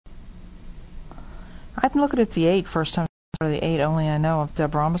I'd look at the 8 first time. The 8 only I know of.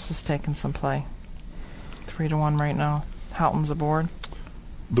 Deb Rhombus has taken some play. 3-1 right now. Houghton's aboard.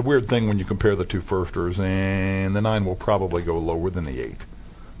 The weird thing when you compare the two firsters, and the 9 will probably go lower than the 8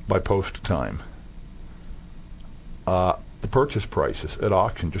 by post time. The purchase prices at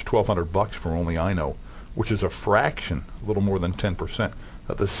auction, just $1,200 for Only I Know, which is a fraction, a little more than 10%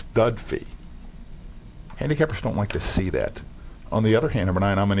 of the stud fee. Handicappers don't like to see that. On the other hand, number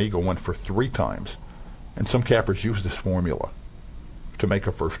 9, I'm an Eagle, went for 3 times. And some cappers use this formula to make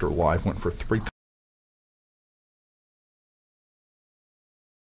a firster live, went for 3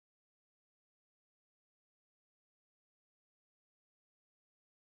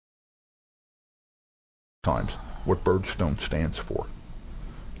 times what Birdstone stands for.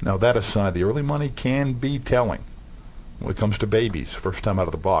 Now that aside, the early money can be telling when it comes to babies, first time out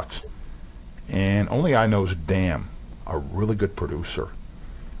of the box. And Only I Know's Dam, a really good producer.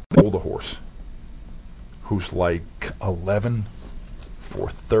 Hold a horse who's like 11 for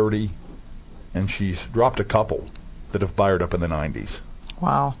 30, and she's dropped a couple that have fired up in the 90s.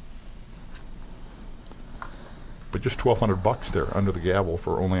 Wow. But just $1,200 there under the gavel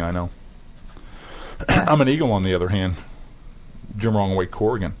for Only I Know. I'm an Eagle, on the other hand. Jim Wrongway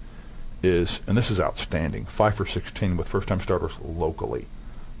Corrigan is, and this is outstanding, 5 for 16 with first-time starters locally.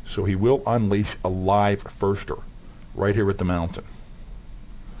 So he will unleash a live firster right here at the mountain.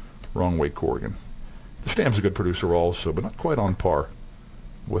 Wrongway Corrigan. The Stam's a good producer also, but not quite on par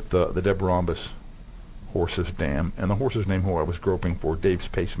with the Deb Rhombus horse's Dam. And the horse's name who I was groping for, Dave's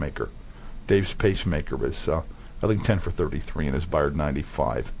Pacemaker. Dave's Pacemaker is, I think, 10 for 33 and is Bayard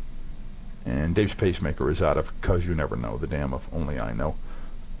 95. And Dave's Pacemaker is out of Cause You Never Know, the Dam of Only I Know.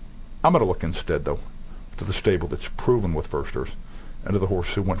 I'm going to look instead, though, to the stable that's proven with firsters and to the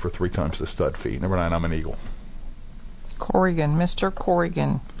horse who went for 3 times the stud fee. Number 9, I'm an Eagle. Corrigan, Mr.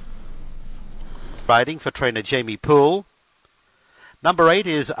 Corrigan. Riding for trainer Jamie Poole. Number 8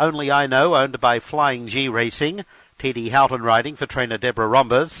 is Only I Know, owned by Flying G Racing. T.D. Houghton riding for trainer Deborah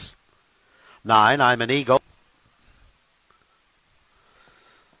Rhombus. 9, I'm an Eagle.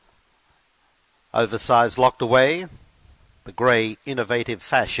 Oversized locked away. The grey Innovative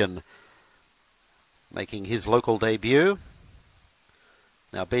Fashion making his local debut.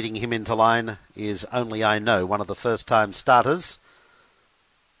 Now beating him into line is Only I Know, one of the first-time starters.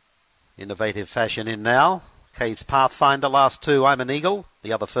 Innovative Fashion in now. Case Pathfinder, last 2, I'm an Eagle,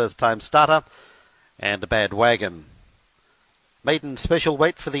 the other first-time starter. And a Bad Wagon. Maiden special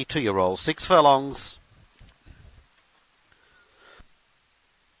weight for the 2-year-old, 6 furlongs.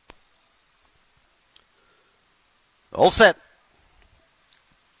 All set.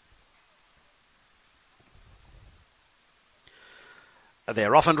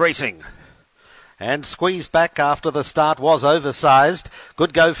 They're off and racing. And squeezed back after the start was oversized.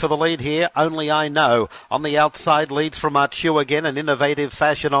 Good go for the lead here, Only I Know. On the outside leads from Archu again, an Innovative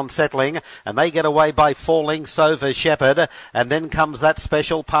Fashion on settling. And they get away by 4 lengths over Shepherd. And then comes that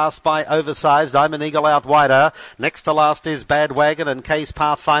special passed by Oversized. I'm an Eagle out wider. Next to last is Bad Wagon and Case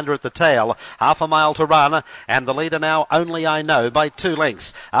Pathfinder at the tail. Half a mile to run. And the leader now, Only I Know, by 2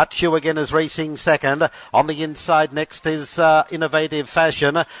 lengths. Archu again is racing second. On the inside next is Innovative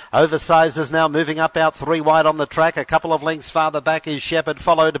Fashion. Oversized is now moving up out 3 wide on the track. A couple of lengths farther back is Shepherd,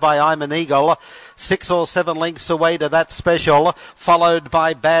 followed by I'm an Eagle. 6 or 7 lengths away to that special, followed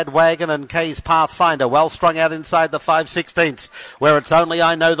by Bad Wagon and Case Pathfinder. Well strung out inside the 5/16, where it's Only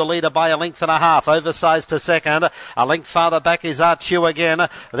I Know the leader by a length and a half. Oversized to second. A length farther back is Archu again.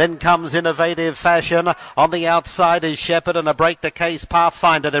 Then comes Innovative Fashion. On the outside is Shepherd and a break to Case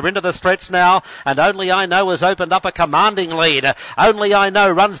Pathfinder. They're into the stretch now, and Only I Know has opened up a commanding lead. Only I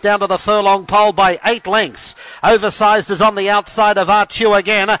Know runs down to the furlong pole by 8 lengths. Oversized is on the outside of Archu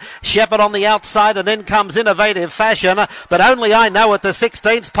again. Shepherd on the outside, and then comes Innovative Fashion. But Only I Know at the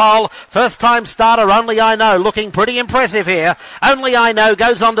 16th pole. First time starter, Only I Know, looking pretty impressive here. Only I Know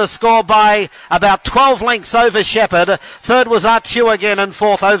goes on to score by about 12 lengths over Shepherd. Third was Archu again, and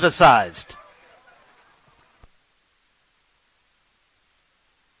fourth Oversized.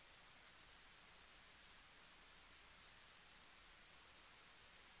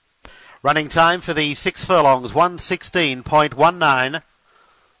 Running time for the 6 furlongs, 1:16.19.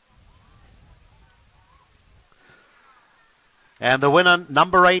 And the winner,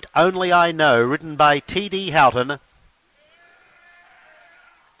 number 8, Only I Know, ridden by T.D. Houghton.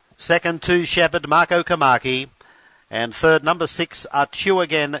 Second, 2, Shepherd, Marco Kamaki. And third, number 6, Archu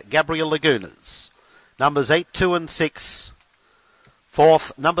again, Gabriel Lagunas. Numbers 8, 2 and 6.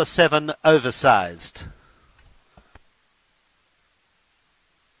 Fourth, number 7, Oversized.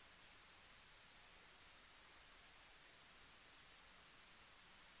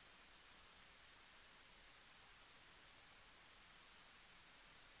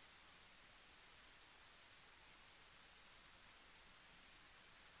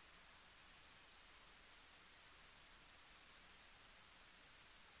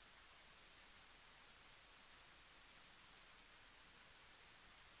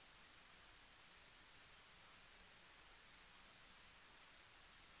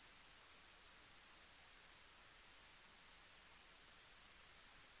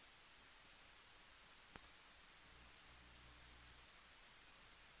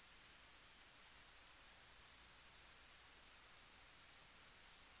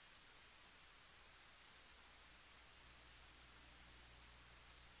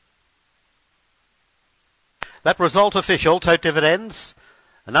 That result official, tote dividends.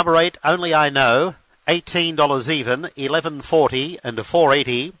 Number 8, Only I Know, $18 even, $11.40 and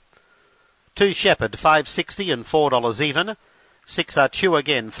 $4.80. 2 Shepherd, $5.60 and $4 even. 6 Archew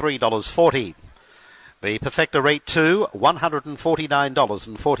again, $3.40. The Perfecta Rate 2,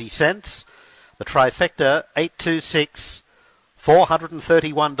 $149.40. The Trifecta 826,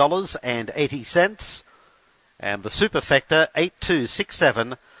 $431.80. And the Superfecta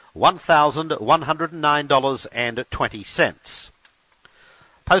 8267, $1,109.20.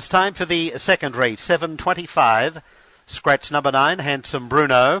 Post time for the second race, 7:25. Scratch number 9, Handsome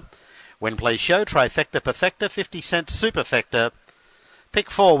Bruno. When play show, Trifecta Perfecta, 50 cents Superfecta. Pick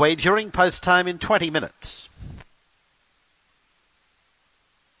 4 wagering, post time in 20 minutes.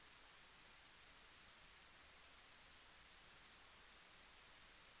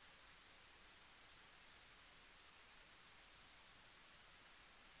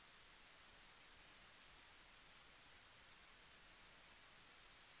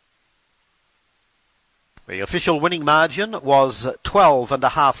 The official winning margin was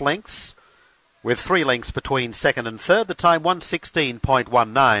 12.5 lengths, with 3 lengths between second and third, the time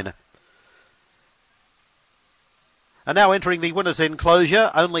 1:16.19. And now entering the winner's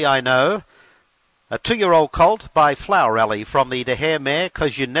enclosure, Only I Know, a 2-year-old colt by Flower Alley from the De Hare mare,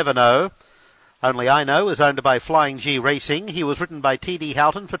 'Cause You Never Know. Only I Know is owned by Flying G Racing. He was ridden by T.D.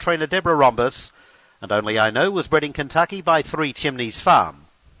 Houghton for trainer Deborah Rhombus, and Only I Know was bred in Kentucky by Three Chimneys Farm.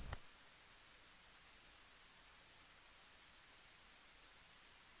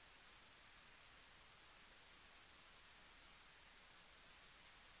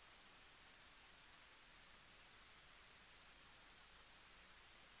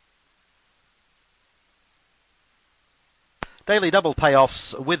 Daily double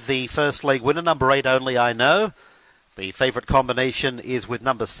payoffs with the first leg winner, number 8, Only I Know. The favourite combination is with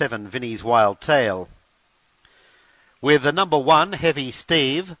number 7, Vinnie's Wild Tale. With the number 1, Heavy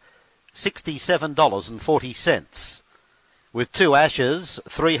Steve, $67.40. With 2 Ashes,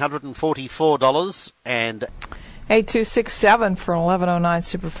 $344 and 8267 for an 1109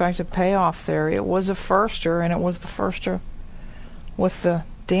 Superfecta payoff there. It was a firster, and it was the firster with the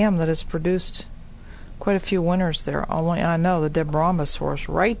dam that has produced quite a few winners there. Only I Know, the Deb Rhombus horse,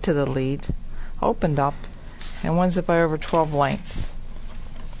 right to the lead, opened up, and wins it by over 12 lengths.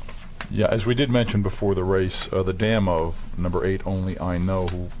 Yeah, as we did mention before the race, the dam of number 8, Only I Know,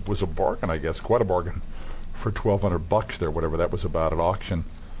 who was a bargain, I guess, quite a bargain for $1,200 there, whatever that was about at auction.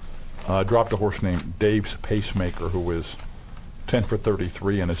 Dropped a horse named Dave's Pacemaker, who is 10 for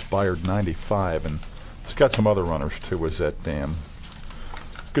 33 and is Bayard 95, and it's got some other runners too as that dam.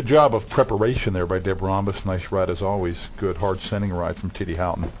 Good job of preparation there by Deb Rhombus. Nice ride as always. Good hard sending ride from T.D.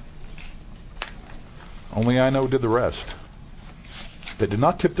 Houghton. Only I Know did the rest. They did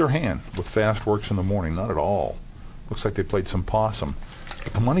not tip their hand with fast works in the morning, not at all. Looks like they played some possum.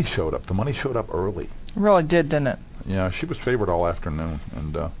 But the money showed up. The money showed up early. It really did, didn't it? Yeah, she was favored all afternoon,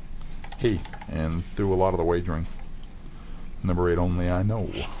 and threw a lot of the wagering. Number 8, Only I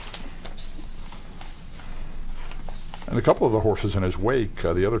Know. And a couple of the horses in his wake,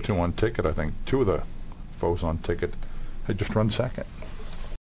 the other 2 on ticket, I think 2 of the foes on ticket, had just run second.